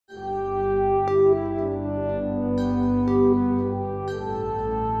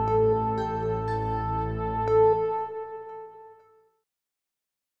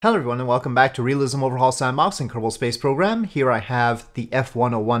Hello everyone and welcome back to Realism Overhaul Sandbox and Kerbal Space Program. Here I have the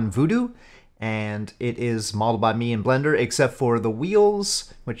F-101 Voodoo, and it is modeled by me in Blender except for the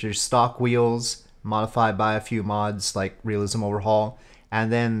wheels, which are stock wheels, modified by a few mods like Realism Overhaul,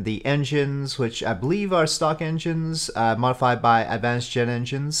 and then the engines, which I believe are stock engines, modified by Advanced Jet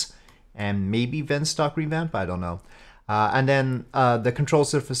Engines, and maybe Venstock Revamp, I don't know. And then the control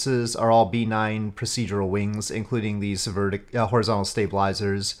surfaces are all B9 procedural wings, including these horizontal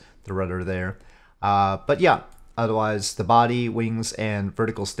stabilizers, the rudder there. But yeah, otherwise the body, wings, and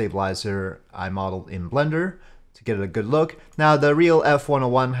vertical stabilizer I modeled in Blender to get a good look. Now the real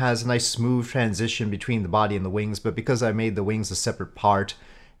F-101 has a nice smooth transition between the body and the wings, but because I made the wings a separate part,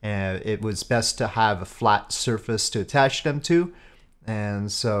 it was best to have a flat surface to attach them to, and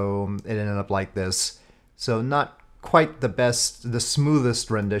so it ended up like this. So not quite the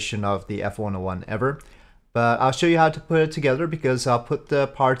smoothest rendition of the F-101 ever, but I'll show you how to put it together because I'll put the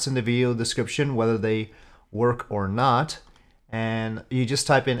parts in the video description whether they work or not, and you just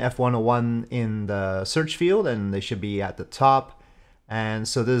type in F-101 in the search field and they should be at the top. And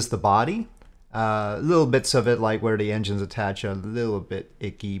so this is the body. Little bits of it, like where the engines attach, are a little bit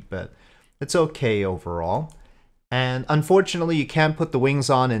icky, but it's okay overall. And unfortunately, you can't put the wings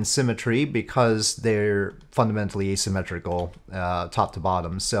on in symmetry because they're fundamentally asymmetrical, top to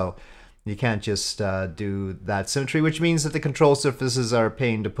bottom. So you can't just do that symmetry, which means that the control surfaces are a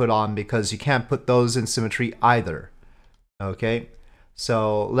pain to put on because you can't put those in symmetry either. Okay,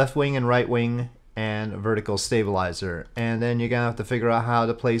 so left wing and right wing and vertical stabilizer. And then you're gonna have to figure out how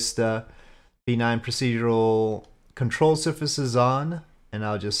to place the B9 procedural control surfaces on. And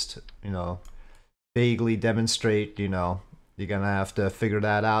I'll just, vaguely demonstrate, you're gonna have to figure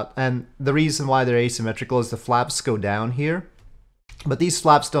that out. And the reason why they're asymmetrical is the flaps go down here, but these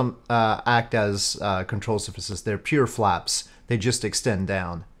flaps don't act as control surfaces. They're pure flaps. They just extend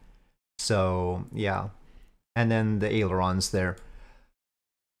down. So yeah, and then the ailerons there.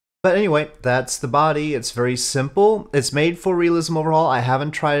 But anyway, that's the body. It's very simple. It's made for Realism Overhaul. I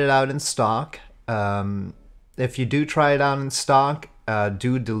haven't tried it out in stock. If you do try it out in stock,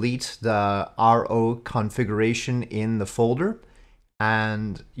 do delete the RO configuration in the folder,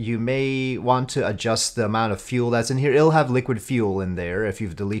 and you may want to adjust the amount of fuel that's in here. It'll have liquid fuel in there if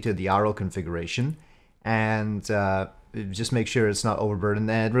you've deleted the RO configuration, and just make sure it's not overburdened,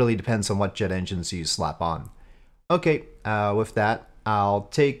 and it really depends on what jet engines you slap on. Okay, with that, I'll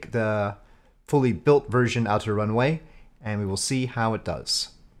take the fully built version out to the runway, and we will see how it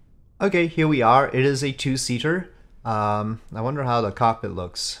does. Okay, here we are. It is a two-seater. I wonder how the cockpit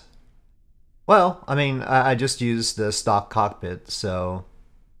looks. Well, I mean, I just used the stock cockpit, so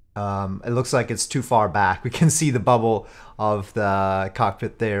it looks like it's too far back. We can see the bubble of the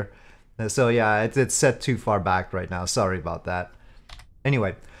cockpit there. So yeah, it's set too far back right now. Sorry about that.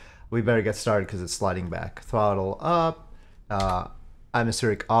 Anyway, we better get started because it's sliding back. Throttle up,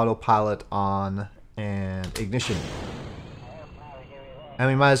 atmospheric autopilot on, and ignition. And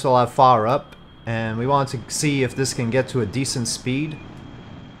we might as well have fire up. And we want to see if this can get to a decent speed.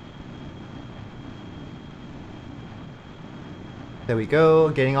 There we go,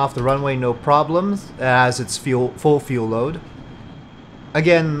 getting off the runway no problems, as it's full fuel load.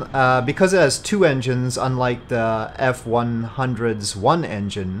 Again, because it has two engines, unlike the F-100's one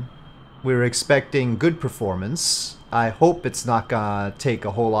engine, we're expecting good performance. I hope it's not gonna take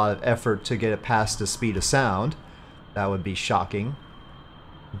a whole lot of effort to get it past the speed of sound. That would be shocking.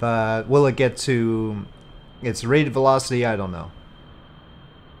 But will it get to its rated velocity? I don't know.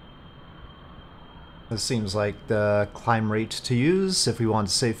 This seems like the climb rate to use if we want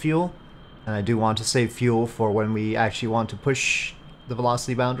to save fuel. And I do want to save fuel for when we actually want to push the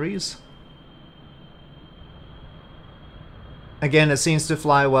velocity boundaries. Again, it seems to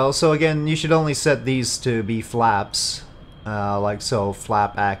fly well. So again, you should only set these to be flaps. Like so,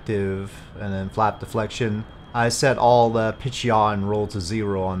 flap active and then flap deflection. I set all the pitch, yaw, and roll to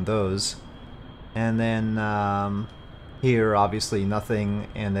 0 on those. And then here, obviously nothing,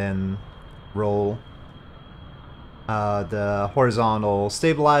 and then roll. The horizontal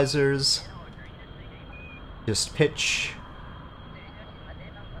stabilizers, just pitch.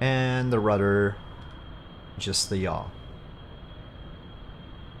 And the rudder, just the yaw.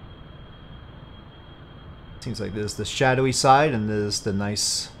 Seems like this is the shadowy side, and this is the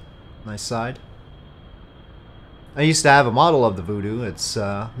nice side. I used to have a model of the Voodoo. It's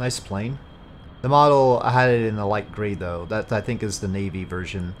a nice plane. The model, I had it in a light gray though. That I think is the navy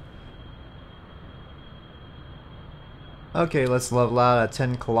version. Okay, let's level out at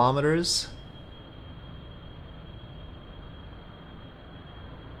 10 kilometers.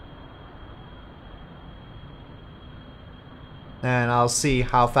 And I'll see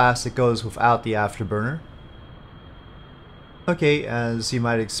how fast it goes without the afterburner. Okay, as you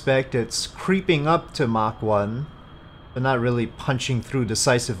might expect, it's creeping up to Mach 1, but not really punching through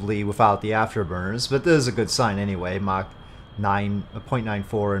decisively without the afterburners, but this is a good sign anyway, Mach 9,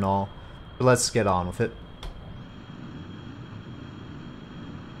 0.94 and all. But let's get on with it.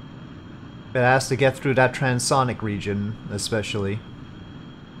 It has to get through that transonic region, especially.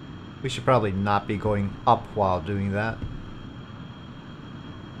 We should probably not be going up while doing that.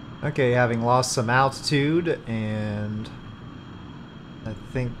 Okay, having lost some altitude, and I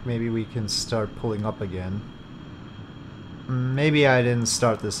think maybe we can start pulling up again. Maybe I didn't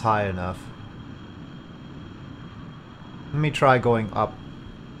start this high enough. Let me try going up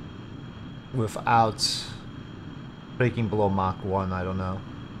without breaking below Mach 1, I don't know.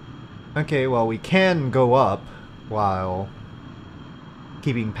 Okay, well we can go up while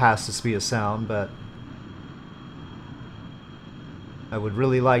keeping past the speed of sound, but I would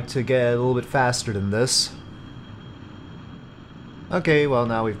really like to get a little bit faster than this. Okay, well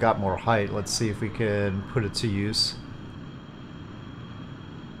now we've got more height. Let's see if we can put it to use.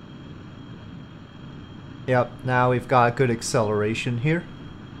 Yep, now we've got good acceleration here.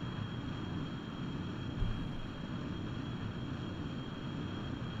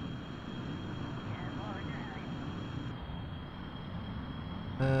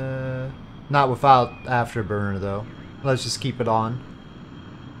 Not without afterburner though. Let's just keep it on.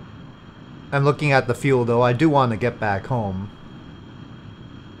 I'm looking at the fuel though. I do want to get back home.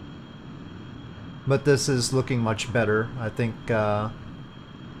 But this is looking much better. I think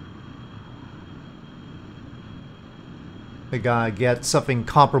we gotta get something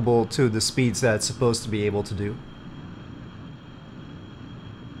comparable to the speeds that it's supposed to be able to do.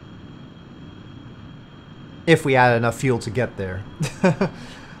 If we add enough fuel to get there.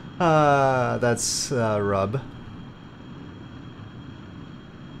 That's rub.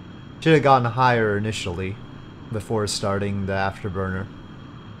 Should have gone higher initially before starting the afterburner.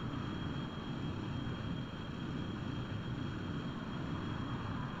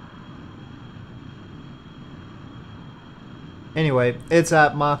 Anyway, it's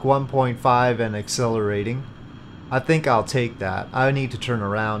at Mach 1.5 and accelerating. I think I'll take that. I need to turn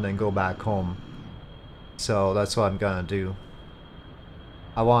around and go back home. So that's what I'm gonna do.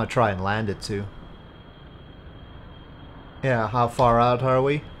 I want to try and land it too. Yeah, how far out are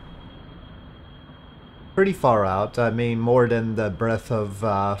we? Pretty far out. I mean, more than the breadth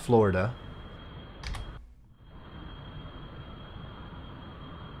of Florida.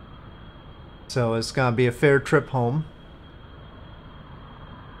 So it's gonna be a fair trip home.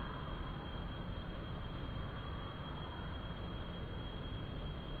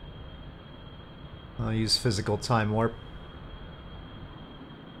 I'll use physical time warp.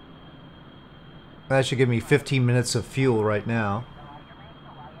 That should give me 15 minutes of fuel right now.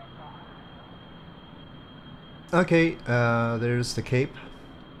 Okay, there's the Cape.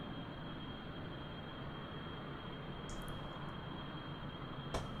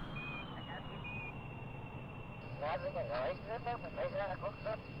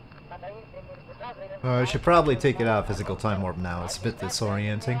 I should probably take it out of physical time warp now. It's a bit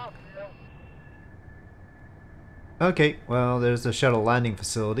disorienting. Okay, well, there's the shuttle landing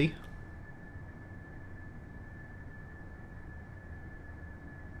facility.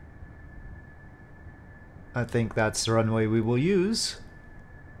 I think that's the runway we will use.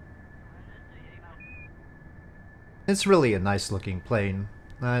 It's really a nice looking plane.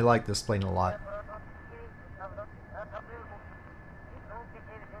 I like this plane a lot.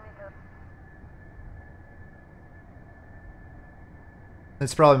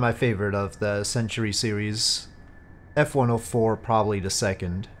 It's probably my favorite of the Century series. F-104 probably the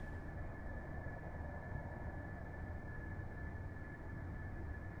second.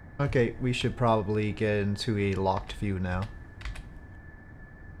 Okay, we should probably get into a locked view now.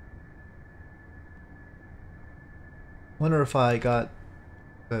 Wonder if I got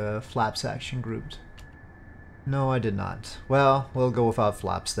the flaps action grouped. No, I did not. Well, we'll go without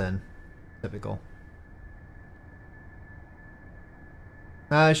flaps then. Typical.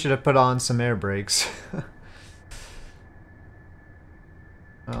 I should have put on some air brakes.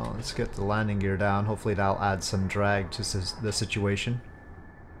 Well, let's get the landing gear down. Hopefully that'll add some drag to the situation.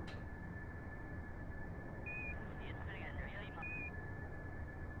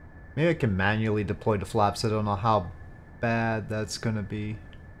 Maybe I can manually deploy the flaps. I don't know how bad that's gonna be.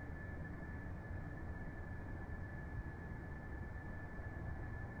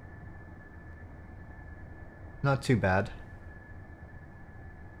 Not too bad.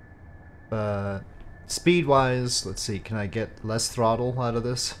 But speed-wise, let's see, can I get less throttle out of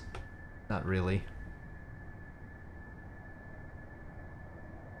this? Not really.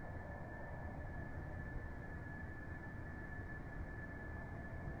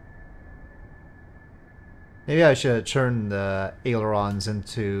 Maybe I should turn the ailerons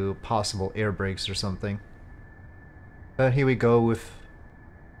into possible air brakes or something. But here we go with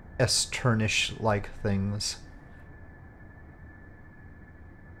S-turnish-like things.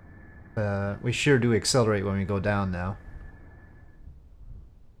 We sure do accelerate when we go down now.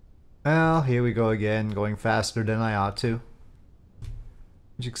 Well, here we go again, going faster than I ought to.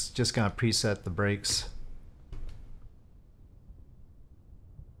 Just gonna preset the brakes.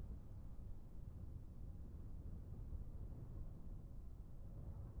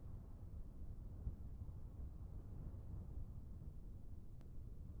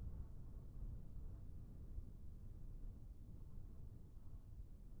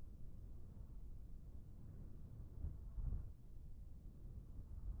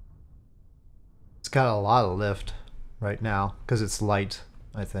 It's got a lot of lift right now because it's light,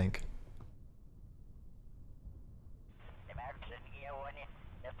 I think.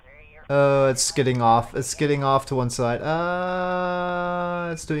 Oh, it's getting off. It's getting off to one side.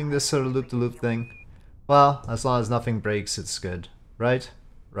 It's doing this sort of loop-to-loop thing. Well, as long as nothing breaks, it's good. Right?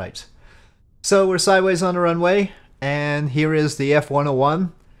 Right. So we're sideways on the runway, and here is the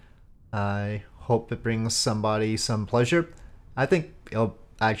F-101. I hope it brings somebody some pleasure. I think it'll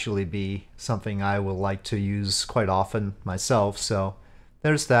actually be something I will like to use quite often myself, so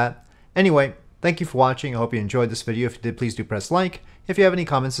there's that. Anyway, thank you for watching. I hope you enjoyed this video. If you did, please do press like. If you have any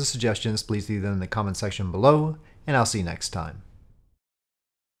comments or suggestions, please leave them in the comment section below, and I'll see you next time.